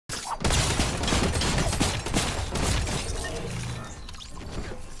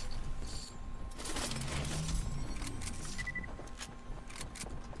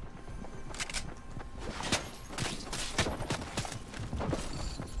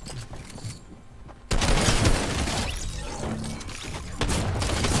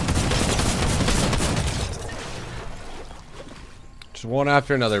Just one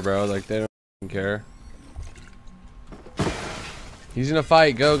after another, bro. Like, they don't care. He's gonna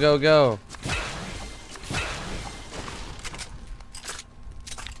fight. Go, go, go.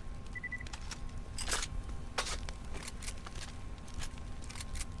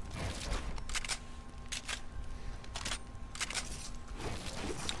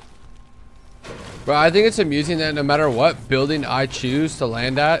 Bro, I think it's amusing that no matter what building I choose to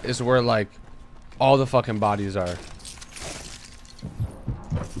land at is where, like, all the fucking bodies are.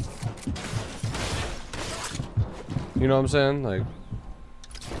 You know what I'm saying? Like...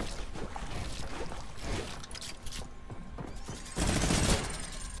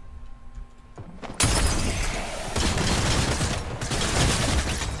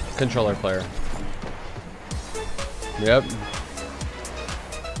 Controller player. Yep.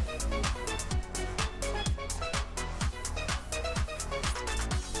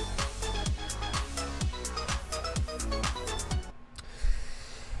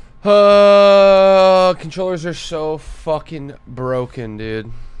 Controllers are so fucking broken,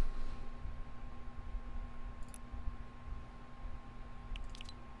 dude.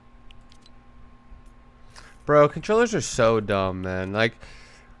 Bro, controllers are so dumb, man. Like,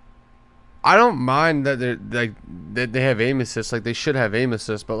 I don't mind that they're like that they have aim assist, like they should have aim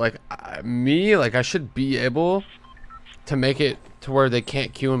assist, but like me, like I should be able to make it to where they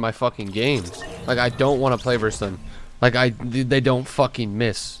can't queue in my fucking games. Like I don't want to play versus them. Like they don't fucking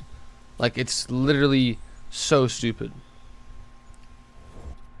miss. Like it's literally so stupid.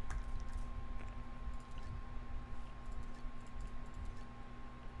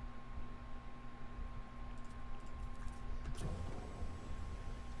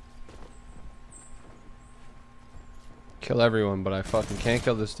 Kill everyone, but I fucking can't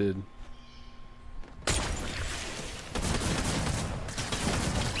kill this dude.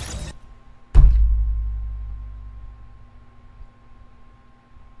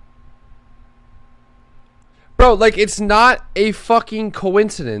 Bro, like, it's not a fucking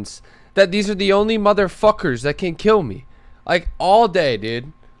coincidence that these are the only motherfuckers that can kill me. Like, all day,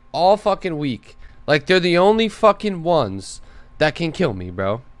 dude. All fucking week. Like, they're the only fucking ones that can kill me,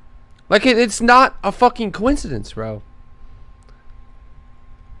 bro. Like, it's not a fucking coincidence, bro.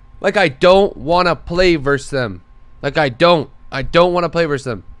 Like, I don't want to play versus them. Like, I don't want to play versus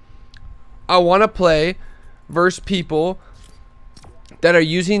them. I want to play versus people that are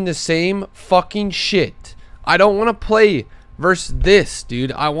using the same fucking shit. I don't want to play versus this,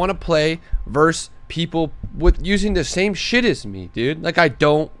 dude. I want to play versus people with using the same shit as me, dude. Like, I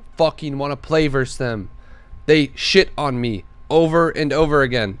don't fucking want to play versus them. They shit on me over and over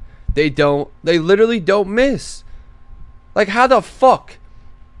again. They literally don't miss. Like, how the fuck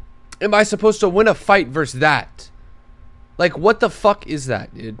am I supposed to win a fight versus that? Like, what the fuck is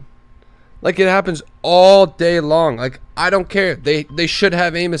that, dude? Like, it happens all day long. Like, I don't care. They should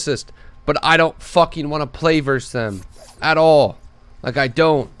have aim assist. But I don't fucking want to play versus them at all. Like, I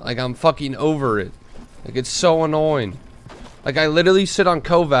don't. Like, I'm fucking over it. Like, it's so annoying. Like, I literally sit on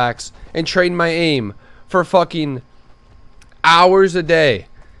Kovacs and train my aim for fucking hours a day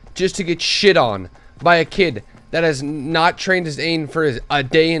just to get shit on by a kid that has not trained his aim for a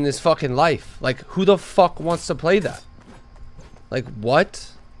day in his fucking life. Like, who the fuck wants to play that? Like, what?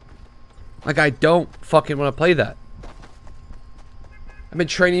 Like, I don't fucking want to play that. I've been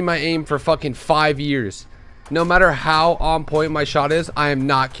training my aim for fucking 5 years. No matter how on point my shot is, I am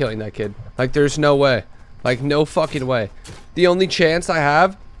not killing that kid. Like, there's no way. Like, no fucking way. The only chance I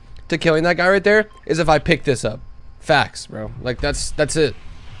have to killing that guy right there is if I pick this up. Facts, bro. Like, that's it.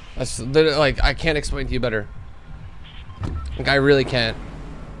 That's literally, like, I can't explain to you better. Like, I really can't.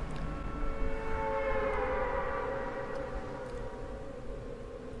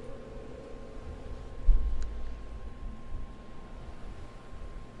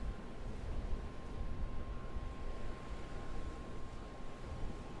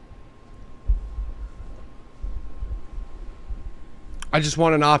 I just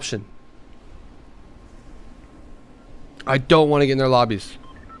want an option. I don't want to get in their lobbies.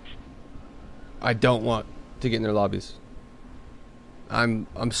 I don't want to get in their lobbies. I'm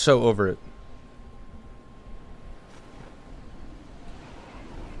so over it.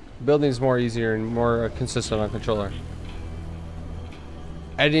 Building's more easier and more consistent on controller.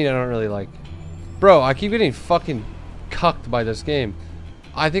 Editing I don't really like. Bro, I keep getting fucking cucked by this game.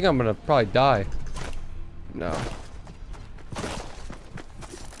 I think I'm gonna probably die. No.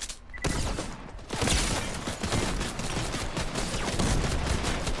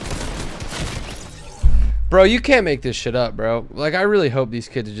 Bro, you can't make this shit up, bro. Like, I really hope these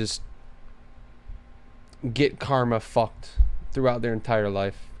kids just get karma fucked throughout their entire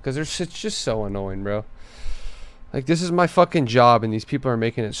life. Because it's just so annoying, bro. Like, this is my fucking job, and these people are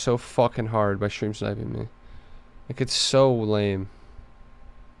making it so fucking hard by stream sniping me. Like, it's so lame.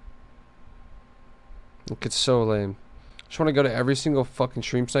 Like, it's so lame. I just want to go to every single fucking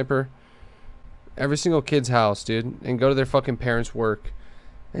stream sniper, every single kid's house, dude, and go to their fucking parents' work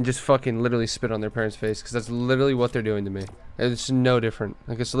and just fucking literally spit on their parents' face, because that's literally what they're doing to me. It's no different.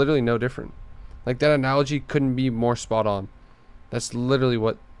 Like, it's literally no different. Like, that analogy couldn't be more spot on. That's literally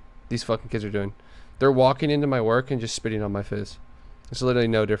what these fucking kids are doing. They're walking into my work and just spitting on my face. It's literally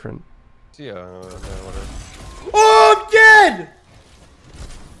no different. Yeah, whatever. Oh, I'm dead!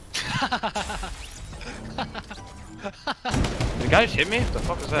 The guy just hit me? What the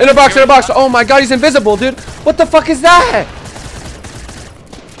fuck is that? In a box, in a box! Oh my god, he's invisible, dude! What the fuck is that?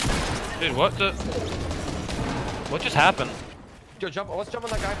 Dude, what the? What just happened? Yo, let's jump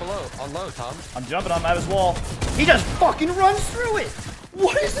on that guy below, on low, Tom. I'm jumping on his wall. He just fucking runs through it!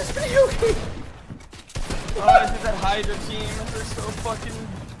 What is this video game? Oh, this is that Hydra team. They're so fucking...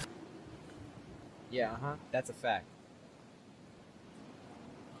 Yeah, that's a fact.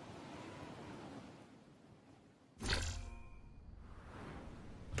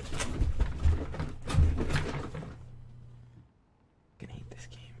 I hate this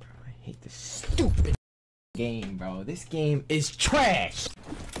game, bro. I hate this stupid game, bro. This game is trash.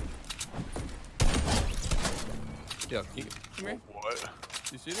 Yo, come here. What?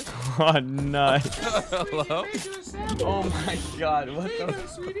 You see this? Oh, nice. Hello? Oh my god, what the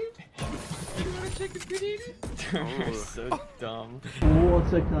Sweetie? You wanna take a good eating? You're so dumb.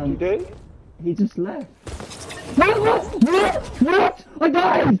 What a cunt. He just left. What? I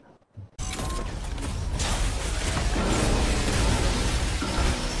died!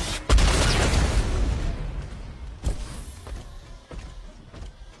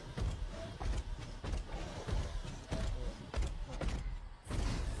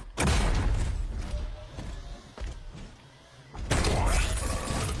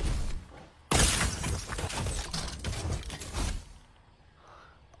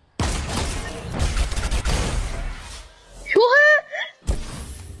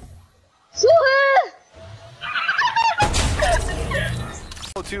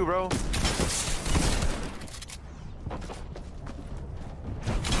 Oh, too, bro.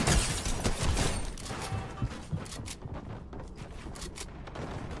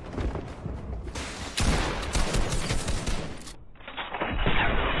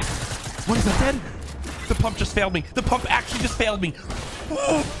 What is that dead? The pump just failed me. The pump actually just failed me.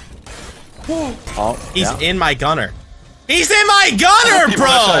 Oh, he's in my gunner. He's in my gunner, bro!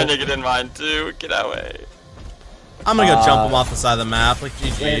 I'm trying to get in mine too. Get away. I'm gonna go jump him off the side of the map. Like,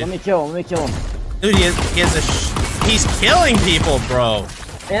 GG. Wait, let me kill him. Dude, he's killing people, bro.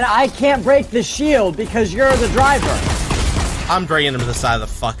 And I can't break the shield because you're the driver. I'm bringing him to the side of the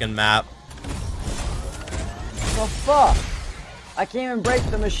fucking map. The fuck? I can't even break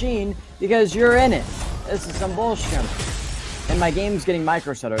the machine because you're in it. This is some bullshit. And my game's getting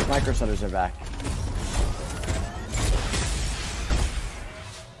micro stutters. Micro stutters are back.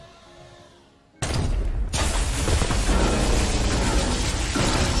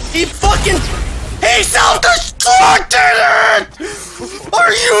 He self-destructed it!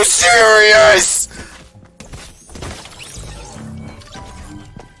 Are you serious?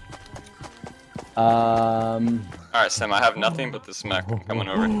 Alright, Sam, I have nothing but the smack coming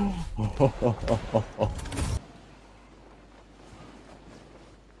over.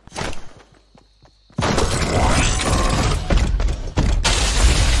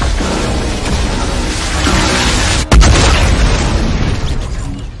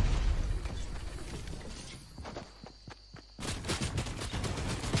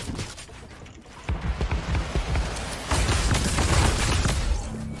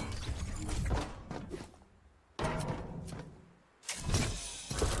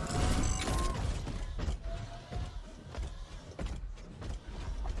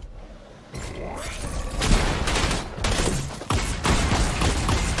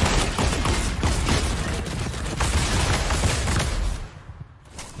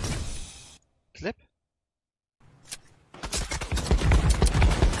 Clip?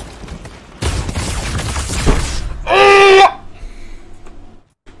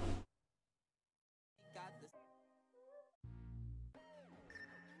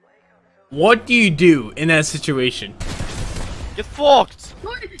 What do you do in that situation? Get fucked!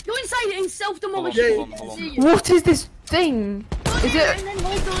 Go inside and self-demolish. What is this thing? Is it? And then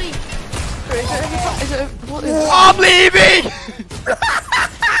hold delete. What is I'm leaving!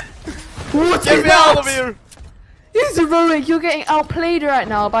 What Get is me out of that? here! It's heroic. You're getting outplayed right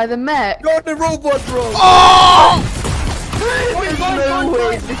now by the mech. Go the robot, bro! Oh! There's no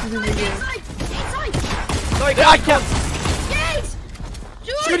way this is a video. Inside! I can't. Yes!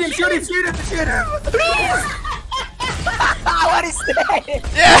 Shoot him! Shoot him! Shoot him! Shoot him! What is that?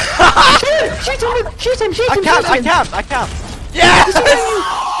 Shoot him! Shoot him! Shoot I him! can't! shoot I him. can't! I can't! Yes!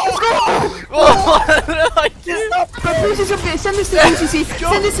 I just But please just update. Send this to the PCC.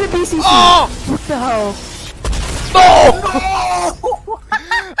 Send this to the PCC. Oh! What the hell? No!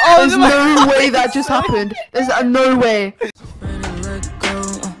 Oh, There's no way that just happened. There's no way.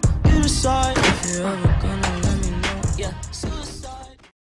 You decide if you ever